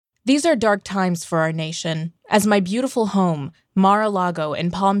These are dark times for our nation, as my beautiful home, Mar-a-Lago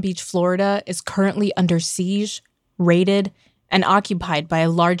in Palm Beach, Florida, is currently under siege, raided, and occupied by a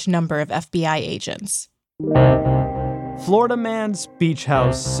large number of FBI agents. Florida man's beach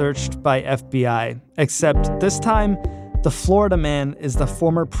house searched by FBI, except this time, the Florida man is the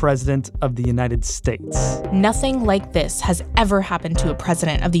former president of the United States. Nothing like this has ever happened to a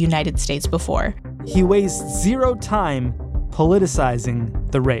president of the United States before. He wastes zero time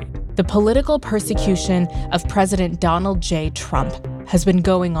politicizing the raid. The political persecution of President Donald J. Trump has been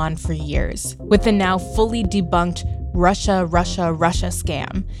going on for years, with the now fully debunked Russia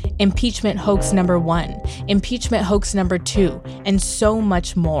scam, impeachment hoax number 1, impeachment hoax number 2, and so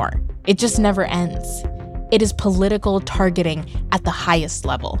much more. It just never ends. It is political targeting at the highest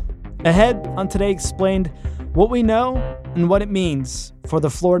level. Ahead on Today Explained, what we know and what it means for the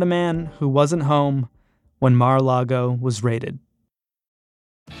Florida man who wasn't home when Mar-a-Lago was raided.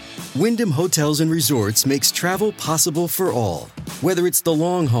 Wyndham Hotels & Resorts makes travel possible for all. Whether it's the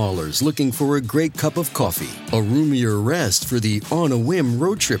long haulers looking for a great cup of coffee, a roomier rest for the on-a-whim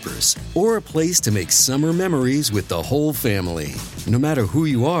road trippers, or a place to make summer memories with the whole family. No matter who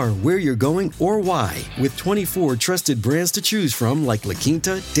you are, where you're going, or why, with 24 trusted brands to choose from like La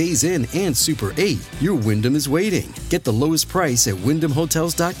Quinta, Days Inn, and Super 8, your Wyndham is waiting. Get the lowest price at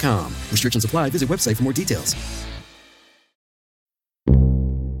WyndhamHotels.com. Restrictions apply. Visit website for more details.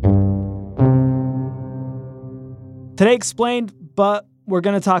 Today Explained, but we're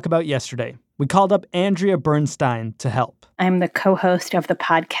going to talk about yesterday. We called up Andrea Bernstein to help. I'm the co-host of the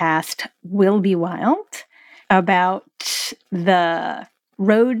podcast Will Be Wild about the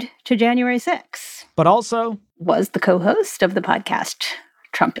road to January 6th. But also was the co-host of the podcast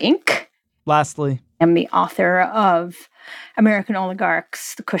Trump Inc. Lastly, I'm the author of American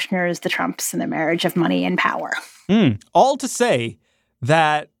Oligarchs, the Kushners, the Trumps, and the Marriage of Money and Power. All to say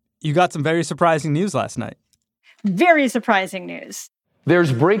that you got some very surprising news last night. Very surprising news.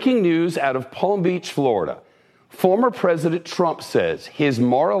 There's breaking news out of Palm Beach, Florida. Former President Trump says his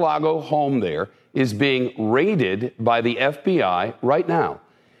Mar-a-Lago home there is being raided by the FBI right now.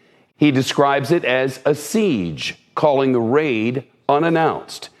 He describes it as a siege, calling the raid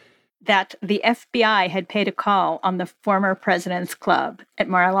unannounced. That the FBI had paid a call on the former president's club at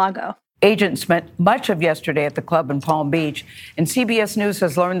Mar-a-Lago. Agents spent much of yesterday at the club in Palm Beach, and CBS News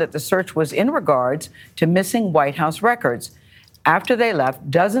has learned that the search was in regards to missing White House records. After they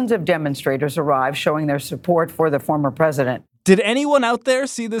left, dozens of demonstrators arrived showing their support for the former president. Did anyone out there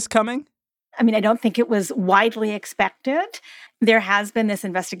see this coming? I mean, I don't think it was widely expected. There has been this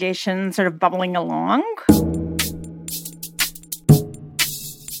investigation sort of bubbling along.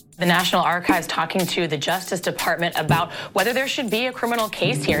 The National Archives talking to the Justice Department about whether there should be a criminal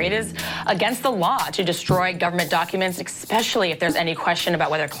case here. It is against the law to destroy government documents, especially if there's any question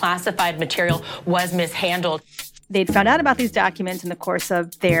about whether classified material was mishandled. They'd found out about these documents in the course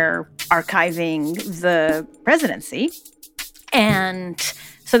of their archiving the presidency. And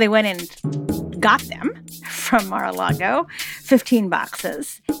so they went and got them from Mar-a-Lago, 15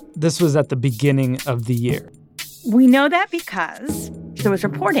 boxes. This was at the beginning of the year. We know that because there was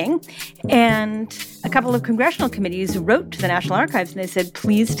reporting, and a couple of congressional committees wrote to the National Archives, and they said,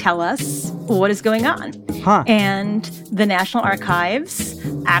 please tell us what is going on. And the National Archives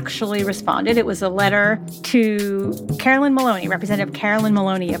actually responded. It was a letter to Carolyn Maloney, Representative Carolyn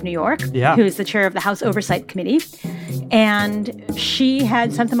Maloney of New York, who is the chair of the House Oversight Committee. And she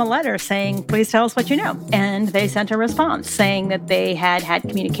had sent them a letter saying, please tell us what you know. And they sent a response saying that they had had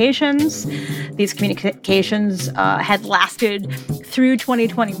communications. These communications had lasted through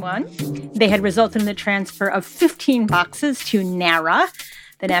 2021. They had resulted in the transfer of 15 boxes to NARA,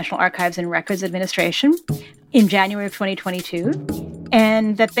 the National Archives and Records Administration, in January of 2022,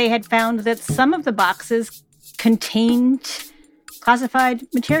 and that they had found that some of the boxes contained classified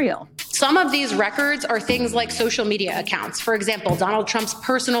material. Some of these records are things like social media accounts. For example, Donald Trump's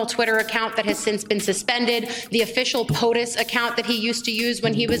personal Twitter account that has since been suspended, the official POTUS account that he used to use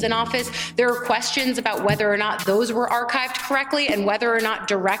when he was in office. There are questions about whether or not those were archived correctly and whether or not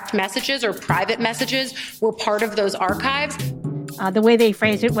direct messages or private messages were part of those archives. The way they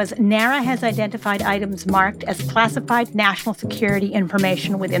phrased it was, NARA has identified items marked as classified national security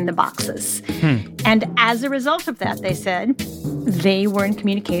information within the boxes. And as a result of that, they said, they were in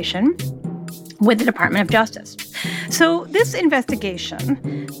communication with the Department of Justice. So this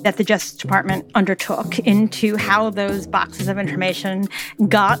investigation that the Justice Department undertook into how those boxes of information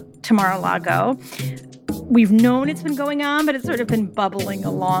got to Mar-a-Lago, we've known it's been going on, but it's sort of been bubbling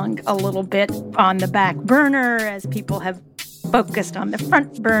along a little bit on the back burner as people have focused on the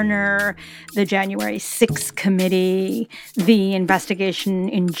front burner, the January 6th committee, the investigation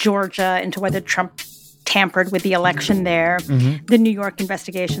in Georgia into whether Trump tampered with the election there, the New York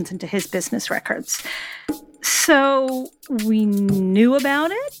investigations into his business records. So we knew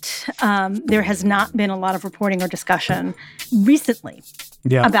about it. There has not been a lot of reporting or discussion recently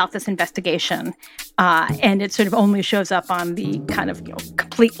about this investigation. And it sort of only shows up on the kind of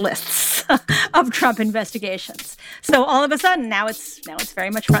complete lists of Trump investigations. So all of a sudden, now it's very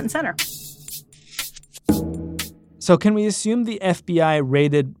much front and center. So can we assume the FBI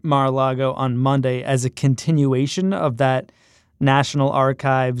raided Mar-a-Lago on Monday as a continuation of that National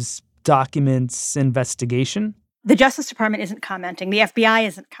Archives documents investigation? The Justice Department isn't commenting. The FBI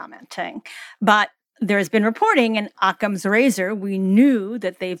isn't commenting. But there has been reporting in Occam's razor. We knew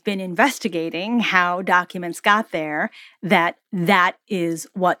that they've been investigating how documents got there, that is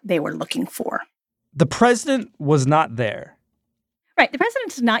what they were looking for. The president was not there. Right. The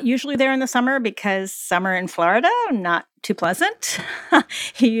president's not usually there in the summer because summer in Florida, not too pleasant.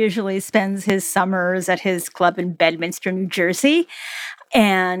 He usually spends his summers at his club in Bedminster, New Jersey,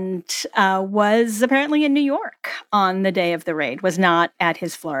 and was apparently in New York on the day of the raid, was not at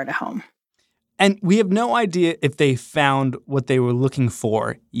his Florida home. And we have no idea if they found what they were looking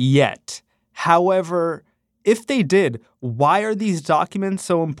for yet. However, if they did, why are these documents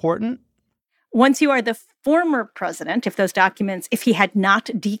so important? Once you are the former president, if he had not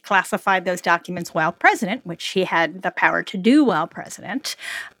declassified those documents while president, which he had the power to do while president,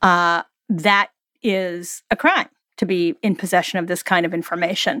 that is a crime to be in possession of this kind of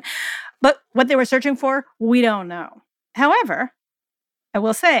information. But what they were searching for, we don't know. However, I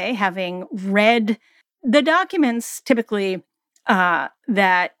will say, having read the documents typically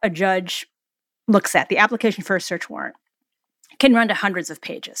that a judge looks at, the application for a search warrant can run to hundreds of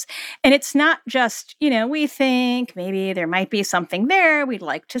pages. And it's not just, we think maybe there might be something there we'd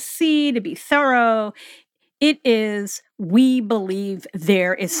like to see to be thorough. It is, we believe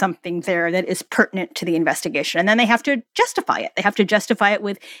there is something there that is pertinent to the investigation. And then they have to justify it. They have to justify it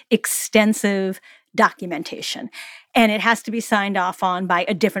with extensive documentation. And it has to be signed off on by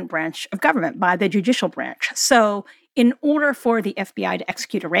a different branch of government, by the judicial branch. So in order for the FBI to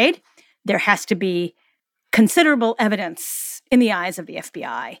execute a raid, there has to be considerable evidence in the eyes of the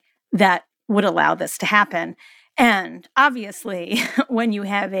FBI that would allow this to happen. And obviously, when you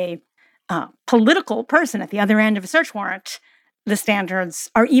have a political person at the other end of a search warrant, the standards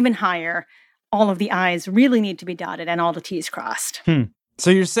are even higher. All of the I's really need to be dotted and all the T's crossed. So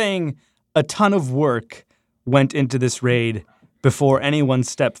you're saying a ton of work went into this raid before anyone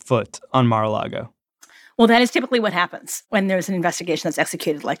stepped foot on Mar-a-Lago? Well, that is typically what happens when there's an investigation that's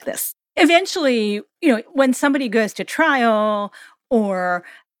executed like this. Eventually, when somebody goes to trial or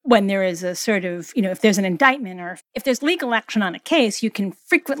when there is a sort of, if there's an indictment or if there's legal action on a case, you can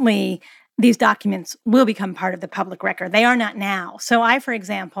frequently, these documents will become part of the public record. They are not now. So I, for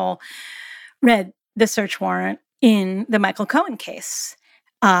example, read the search warrant in the Michael Cohen case,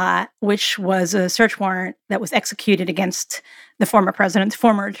 which was a search warrant that was executed against the former president's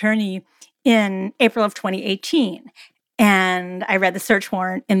former attorney in April of 2018. And I read the search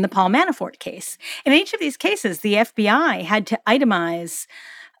warrant in the Paul Manafort case. In each of these cases, the FBI had to itemize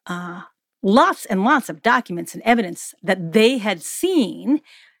lots and lots of documents and evidence that they had seen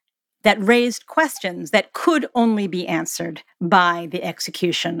that raised questions that could only be answered by the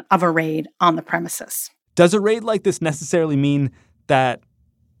execution of a raid on the premises. Does a raid like this necessarily mean that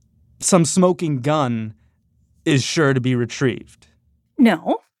some smoking gun is sure to be retrieved?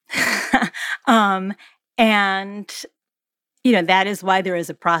 No. And that is why there is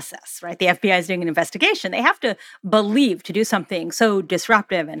a process, right? The FBI is doing an investigation. They have to believe to do something so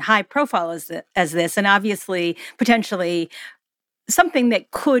disruptive and high profile as this, and obviously, potentially, something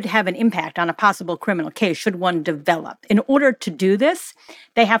that could have an impact on a possible criminal case should one develop. In order to do this,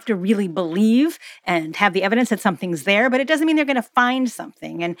 they have to really believe and have the evidence that something's there, but it doesn't mean they're going to find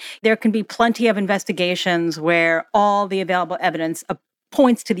something. And there can be plenty of investigations where all the available evidence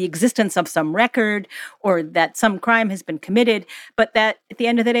points to the existence of some record or that some crime has been committed, but that at the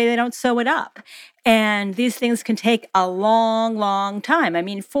end of the day, they don't sew it up. And these things can take a long, long time. I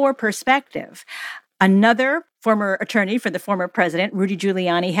mean, for perspective, another former attorney for the former president, Rudy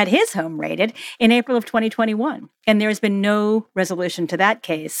Giuliani, had his home raided in April of 2021. And there's been no resolution to that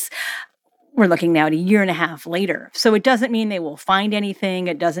case. We're looking now at a year and a half later. So it doesn't mean they will find anything.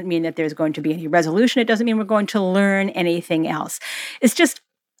 It doesn't mean that there's going to be any resolution. It doesn't mean we're going to learn anything else. It's just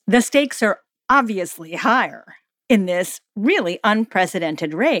the stakes are obviously higher in this really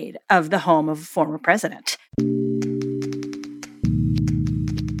unprecedented raid of the home of a former president.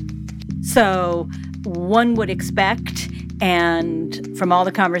 So one would expect, and from all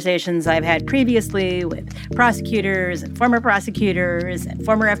the conversations I've had previously with prosecutors and former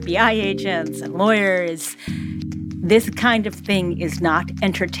FBI agents and lawyers, this kind of thing is not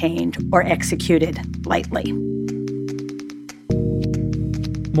entertained or executed lightly.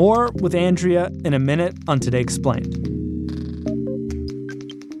 More with Andrea in a minute on Today Explained.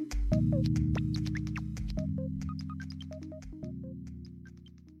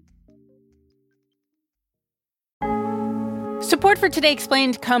 Support for Today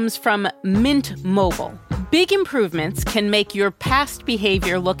Explained comes from Mint Mobile. Big improvements can make your past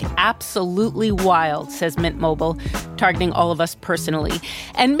behavior look absolutely wild, says Mint Mobile, targeting all of us personally.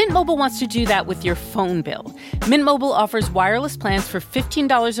 And Mint Mobile wants to do that with your phone bill. Mint Mobile offers wireless plans for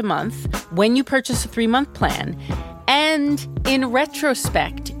 $15 a month when you purchase a 3-month plan. And in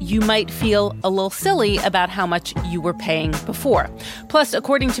retrospect, you might feel a little silly about how much you were paying before. Plus,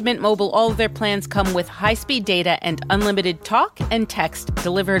 according to Mint Mobile, all of their plans come with high-speed data and unlimited talk and text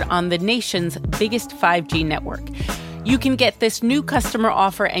delivered on the nation's biggest 5G network. You can get this new customer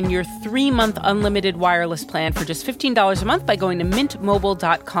offer and your 3-month unlimited wireless plan for just $15 a month by going to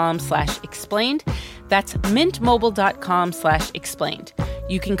mintmobile.com/explained. That's mintmobile.com/explained.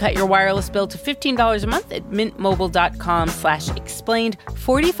 You can cut your wireless bill to $15 a month at mintmobile.com/explained.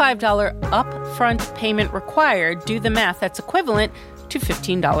 $45 upfront payment required. Do the math. That's equivalent to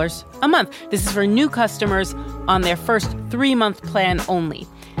 $15 a month. This is for new customers on their first 3-month plan only.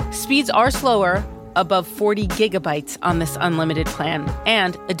 Speeds are slower, above 40 gigabytes on this unlimited plan,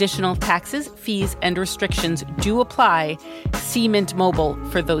 and additional taxes, fees, and restrictions do apply. See Mint Mobile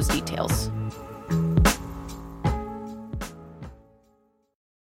for those details.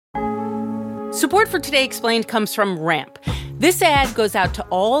 Support for Today Explained comes from Ramp. This ad goes out to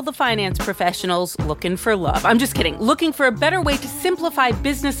all the finance professionals looking for love. I'm just kidding. Looking for a better way to simplify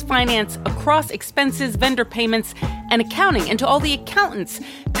business finance across expenses, vendor payments, and accounting. And to all the accountants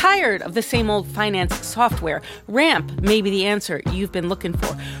tired of the same old finance software, Ramp may be the answer you've been looking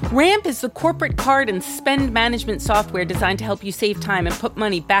for. Ramp is the corporate card and spend management software designed to help you save time and put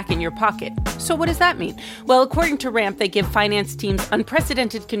money back in your pocket. So what does that mean? Well, according to Ramp, they give finance teams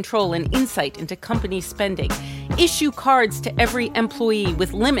unprecedented control and insight into company spending, issue cards to every employee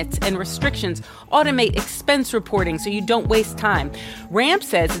with limits and restrictions, automate expense reporting so you don't waste time. Ramp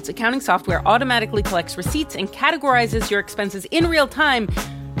says its accounting software automatically collects receipts and categorizes your expenses in real time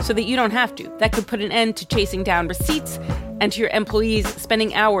so that you don't have to. That could put an end to chasing down receipts and to your employees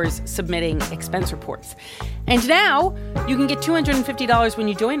spending hours submitting expense reports. And now you can get $250 when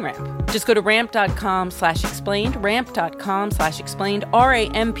you join Ramp. Just go to ramp.com/explained, ramp.com/explained,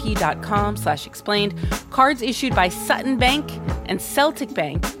 ramp.com/explained. Cards issued by Sutton Bank and Celtic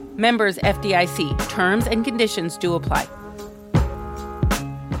Bank, members FDIC. Terms and conditions do apply.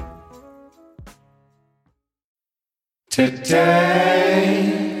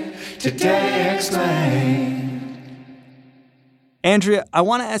 Today Explained. Andrea, I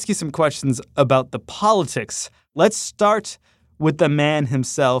want to ask you some questions about the politics. Let's start with the man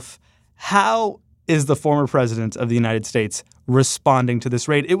himself. How is the former president of the United States responding to this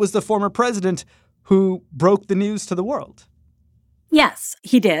raid? It was the former president who broke the news to the world. Yes,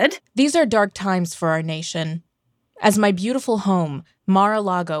 he did. These are dark times for our nation. As my beautiful home,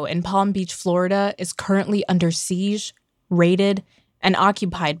 Mar-a-Lago in Palm Beach, Florida, is currently under siege, raided, and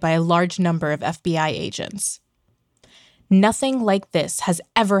occupied by a large number of FBI agents. Nothing like this has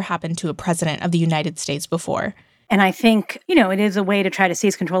ever happened to a president of the United States before. And I think, it is a way to try to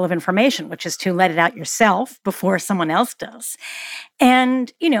seize control of information, which is to let it out yourself before someone else does.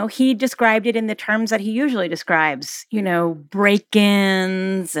 And, he described it in the terms that he usually describes,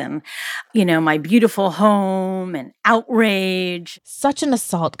 break-ins and, my beautiful home and outrage. Such an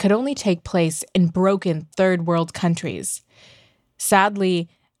assault could only take place in broken third world countries. Sadly,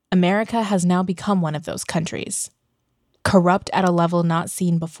 America has now become one of those countries. Corrupt at a level not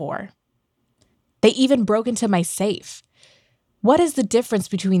seen before. They even broke into my safe. What is the difference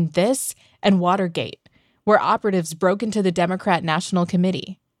between this and Watergate, where operatives broke into the Democrat National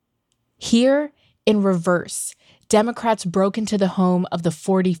Committee? Here, in reverse, Democrats broke into the home of the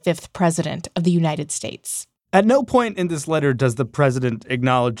 45th president of the United States. At no point in this letter does the president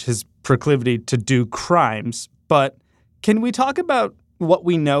acknowledge his proclivity to do crimes, but can we talk about what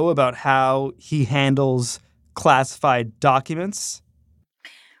we know about how he handles classified documents?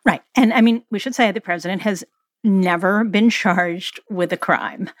 Right. And we should say the president has never been charged with a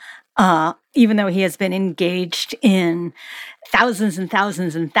crime, even though he has been engaged in thousands and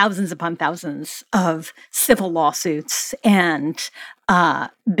thousands and thousands upon thousands of civil lawsuits and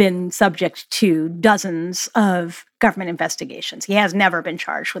been subject to dozens of government investigations. He has never been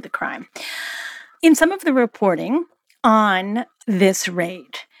charged with a crime. In some of the reporting on this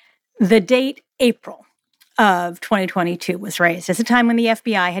raid, the date April of 2022 was raised as a time when the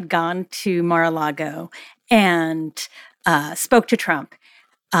FBI had gone to Mar-a-Lago and spoke to Trump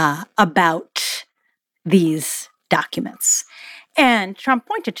about these documents. And Trump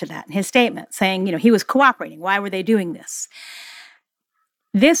pointed to that in his statement, saying, he was cooperating. Why were they doing this?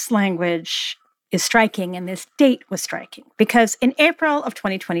 This language is striking, and this date was striking, because in April of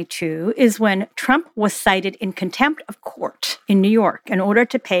 2022 is when Trump was cited in contempt of court in New York in order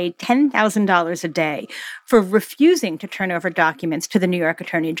to pay $10,000 a day for refusing to turn over documents to the New York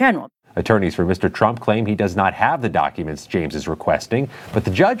Attorney General. Attorneys for Mr. Trump claim he does not have the documents James is requesting, but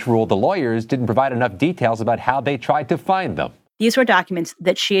the judge ruled the lawyers didn't provide enough details about how they tried to find them. These were documents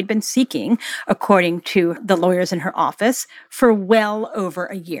that she had been seeking, according to the lawyers in her office, for well over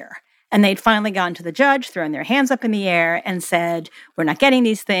a year. And they'd finally gone to the judge, thrown their hands up in the air and said, we're not getting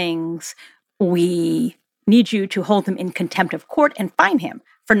these things. We need you to hold him in contempt of court and fine him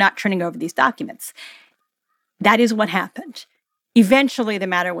for not turning over these documents. That is what happened. Eventually, the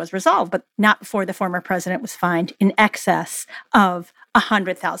matter was resolved, but not before the former president was fined in excess of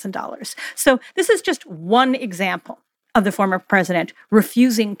 $100,000. So this is just one example of the former president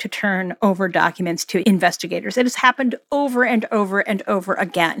refusing to turn over documents to investigators. It has happened over and over and over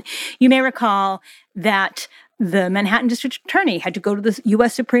again. You may recall that the Manhattan District Attorney had to go to the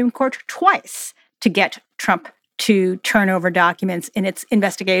U.S. Supreme Court twice to get Trump to turn over documents in its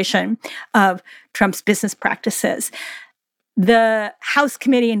investigation of Trump's business practices. The House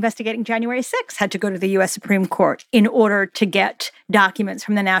committee investigating January 6th had to go to the U.S. Supreme Court in order to get documents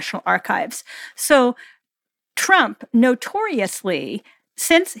from the National Archives. So Trump, notoriously,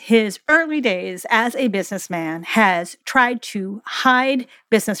 since his early days as a businessman, has tried to hide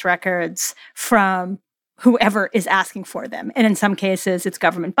business records from whoever is asking for them. And in some cases, it's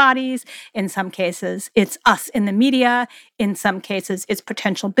government bodies. In some cases, it's us in the media. In some cases, it's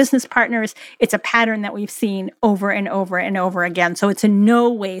potential business partners. It's a pattern that we've seen over and over and over again. So it's in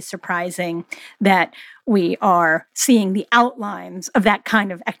no way surprising that we are seeing the outlines of that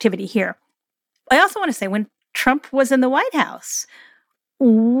kind of activity here. I also want to say, when Trump was in the White House,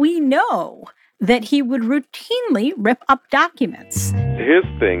 we know that he would routinely rip up documents. His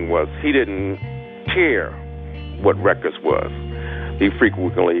thing was he didn't care what records was. He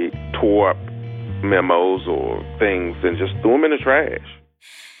frequently tore up memos or things and just threw them in the trash.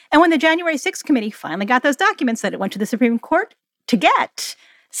 And when the January 6th committee finally got those documents that it went to the Supreme Court to get,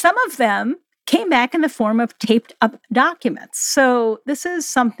 some of them came back in the form of taped up documents. So this is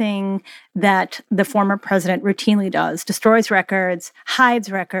something that the former president routinely does: destroys records,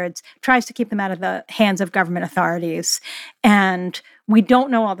 hides records, tries to keep them out of the hands of government authorities. And we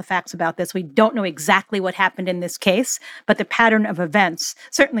don't know all the facts about this. We don't know exactly what happened in this case, but the pattern of events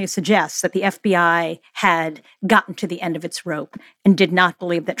certainly suggests that the FBI had gotten to the end of its rope and did not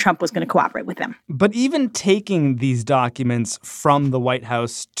believe that Trump was going to cooperate with them. But even taking these documents from the White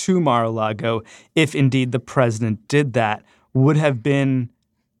House to Mar-a-Lago, if indeed the president did that, would have been,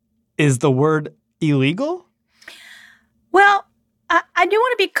 is the word illegal? Well, I do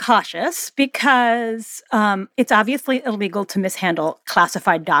want to be cautious because it's obviously illegal to mishandle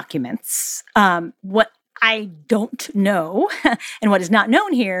classified documents. What I don't know, and what is not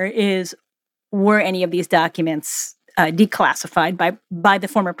known here, is were any of these documents declassified by the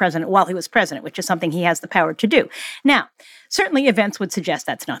former president while he was president, which is something he has the power to do. Now, certainly events would suggest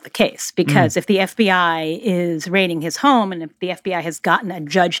that's not the case, because if the FBI is raiding his home and if the FBI has gotten a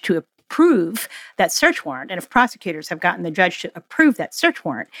judge to approve that search warrant, and if prosecutors have gotten the judge to approve that search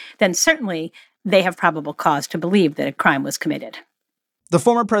warrant, then certainly they have probable cause to believe that a crime was committed. The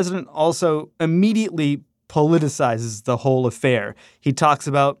former president also immediately politicizes the whole affair. He talks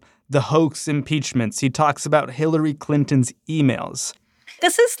about the hoax impeachments. He talks about Hillary Clinton's emails.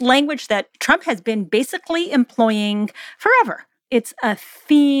 This is language that Trump has been basically employing forever. It's a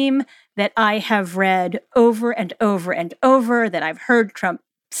theme that I have read over and over and over, that I've heard Trump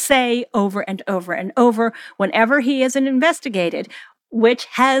say over and over and over whenever he is investigated, which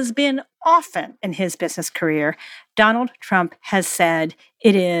has been often in his business career. Donald Trump has said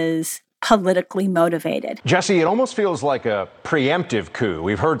it is politically motivated. Jesse, it almost feels like a preemptive coup.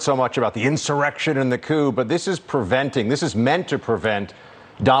 We've heard so much about the insurrection and the coup, but this is meant to prevent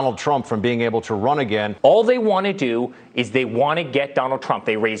Donald Trump from being able to run again. All they want to do is they want to get Donald Trump.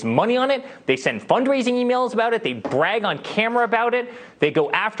 They raise money on it. They send fundraising emails about it. They brag on camera about it. They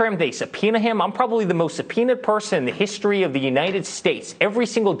go after him. They subpoena him. I'm probably the most subpoenaed person in the history of the United States. Every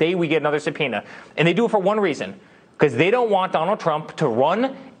single day we get another subpoena. And they do it for one reason: because they don't want Donald Trump to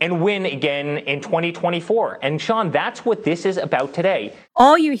run and win again in 2024. And Sean, that's what this is about today.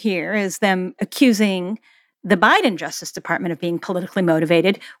 All you hear is them accusing the Biden Justice Department of being politically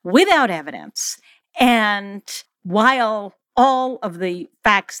motivated without evidence. And while all of the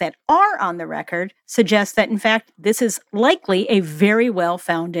facts that are on the record suggest that, in fact, this is likely a very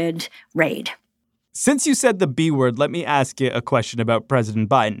well-founded raid. Since you said the B word, let me ask you a question about President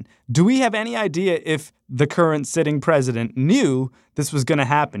Biden. Do we have any idea if the current sitting president knew this was going to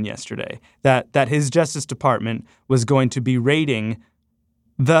happen yesterday, that his Justice Department was going to be raiding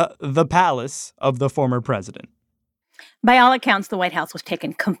the palace of the former president? By all accounts, the White House was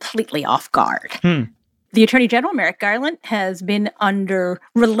taken completely off guard. The Attorney General, Merrick Garland, has been under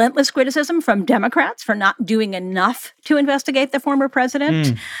relentless criticism from Democrats for not doing enough to investigate the former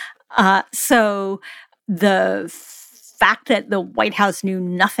president. So the fact that the White House knew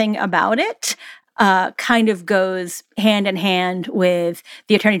nothing about it kind of goes hand in hand with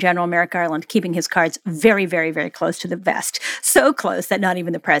the Attorney General, Merrick Garland, keeping his cards very, very, very close to the vest. So close that not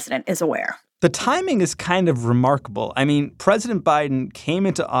even the president is aware. The timing is kind of remarkable. I mean, President Biden came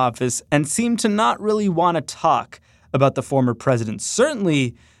into office and seemed to not really want to talk about the former president,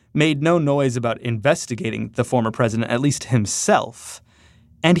 certainly made no noise about investigating the former president, at least himself.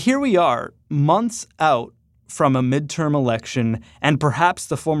 And here we are, months out from a midterm election, and perhaps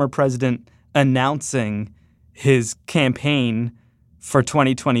the former president announcing his campaign for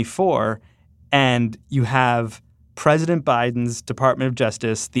 2024, and you have President Biden's Department of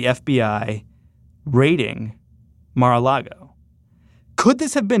Justice, the FBI, raiding Mar-a-Lago. Could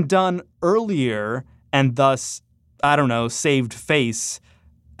this have been done earlier and thus, I don't know, saved face,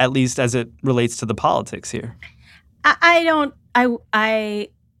 at least as it relates to the politics here?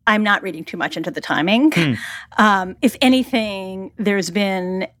 I'm not reading too much into the timing. If anything, there's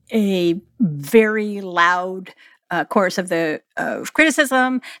been a very loud course of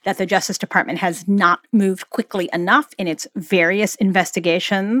criticism that the Justice Department has not moved quickly enough in its various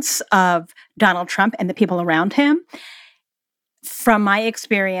investigations of Donald Trump and the people around him. From my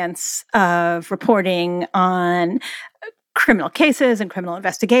experience of reporting on criminal cases and criminal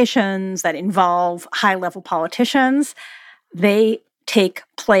investigations that involve high-level politicians, they take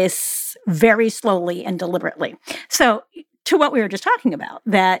place very slowly and deliberately. So to what we were just talking about,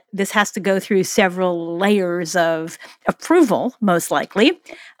 that this has to go through several layers of approval, most likely,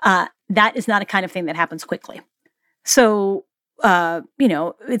 that is not a kind of thing that happens quickly. So,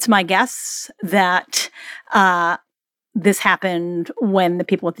 it's my guess that this happened when the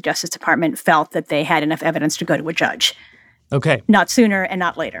people at the Justice Department felt that they had enough evidence to go to a judge. Okay. Not sooner and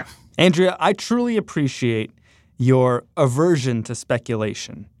not later. Andrea, I truly appreciate your aversion to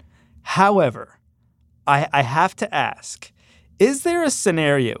speculation. However, I have to ask, is there a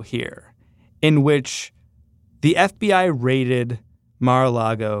scenario here in which the FBI raided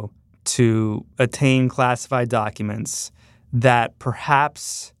Mar-a-Lago to attain classified documents that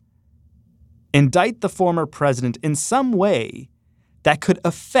perhaps indict the former president in some way that could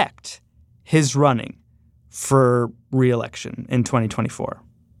affect his running for re-election in 2024?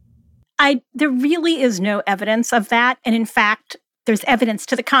 There really is no evidence of that. And in fact, there's evidence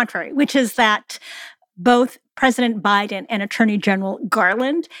to the contrary, which is that both President Biden and Attorney General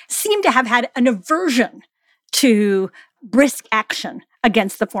Garland seem to have had an aversion to brisk action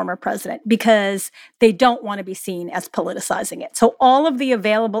against the former president because they don't want to be seen as politicizing it. So all of the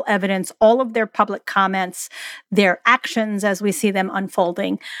available evidence, all of their public comments, their actions as we see them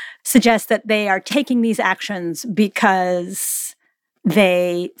unfolding, suggest that they are taking these actions because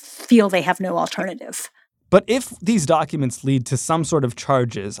they feel they have no alternative. But if these documents lead to some sort of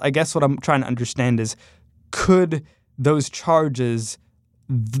charges, I guess what I'm trying to understand is, could those charges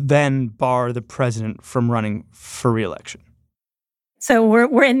then bar the president from running for re-election? So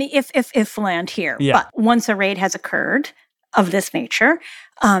we're in the if land here. Yeah. But once a raid has occurred of this nature,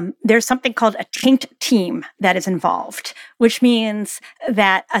 there's something called a taint team that is involved, which means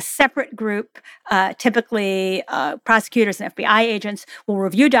that a separate group, typically prosecutors and FBI agents, will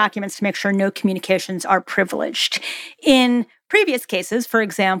review documents to make sure no communications are privileged. In previous cases, for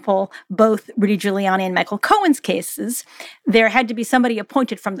example, both Rudy Giuliani and Michael Cohen's cases, there had to be somebody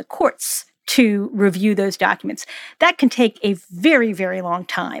appointed from the courts to review those documents. That can take a very, very long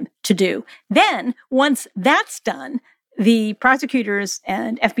time to do. Then, once that's done, the prosecutors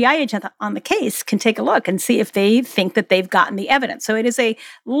and FBI agents on the case can take a look and see if they think that they've gotten the evidence. So it is a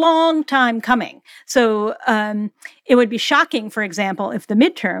long time coming. So it would be shocking, for example, if the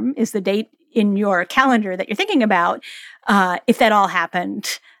midterm is the date in your calendar that you're thinking about, if that all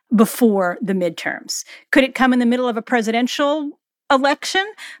happened before the midterms. Could it come in the middle of a presidential election?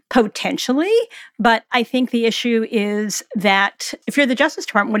 Potentially. But I think the issue is that if you're the Justice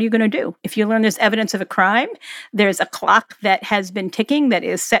Department, what are you going to do? If you learn there's evidence of a crime, there's a clock that has been ticking that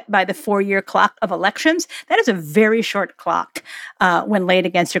is set by the 4-year clock of elections. That is a very short clock when laid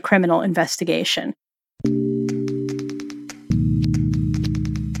against a criminal investigation.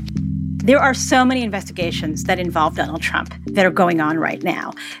 There are so many investigations that involve Donald Trump that are going on right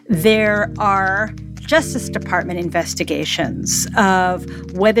now. There are Justice Department investigations of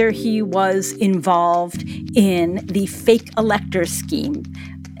whether he was involved in the fake elector scheme,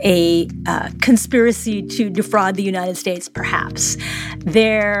 a conspiracy to defraud the United States, perhaps.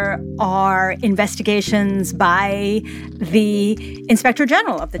 There are investigations by the Inspector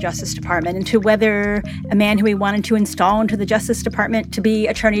General of the Justice Department into whether a man who he wanted to install into the Justice Department to be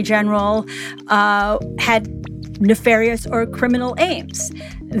Attorney General had nefarious or criminal aims.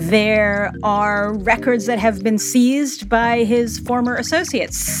 There are records that have been seized by his former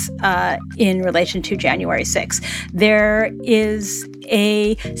associates in relation to January 6th. There is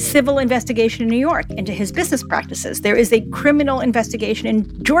a civil investigation in New York into his business practices. There is a criminal investigation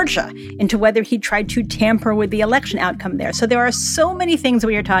in Georgia into whether he tried to tamper with the election outcome there. So there are so many things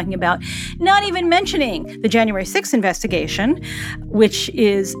we are talking about, not even mentioning the January 6th investigation, which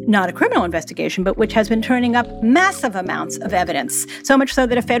is not a criminal investigation, but which has been turning up massive amounts of evidence, so much so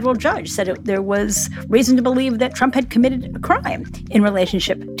that a federal judge said there was reason to believe that Trump had committed a crime in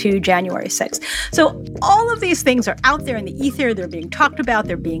relationship to January 6th. So all of these things are out there in the ether. They're being talked about.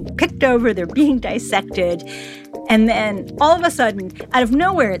 They're being picked over. They're being dissected. And then all of a sudden, out of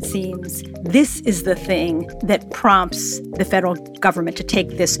nowhere, it seems, this is the thing that prompts the federal government to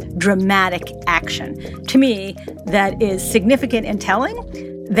take this dramatic action. To me, that is significant and telling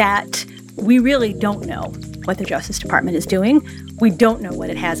that we really don't know what the Justice Department is doing. We don't know what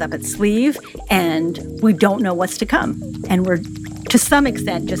it has up its sleeve, and we don't know what's to come. And we're, to some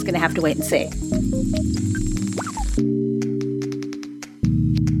extent, just going to have to wait and see.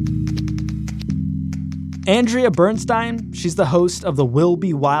 Andrea Bernstein, she's the host of the Will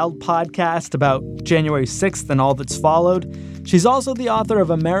Be Wild podcast about January 6th and all that's followed. She's also the author of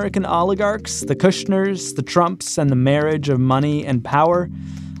American Oligarchs, The Kushners, The Trumps, and the Marriage of Money and Power.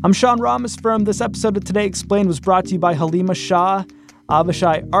 I'm Sean Rameswaram. This episode of Today Explained was brought to you by Halima Shah,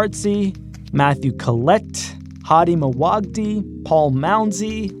 Avishai Artsy, Matthew Collette, Hadi Mawagdi, Paul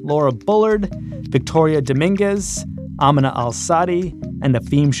Mounsey, Laura Bullard, Victoria Dominguez, Amina Al-Sadi, and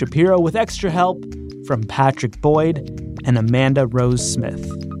Afim Shapiro, with extra help from Patrick Boyd and Amanda Rose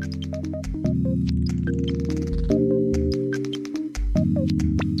Smith.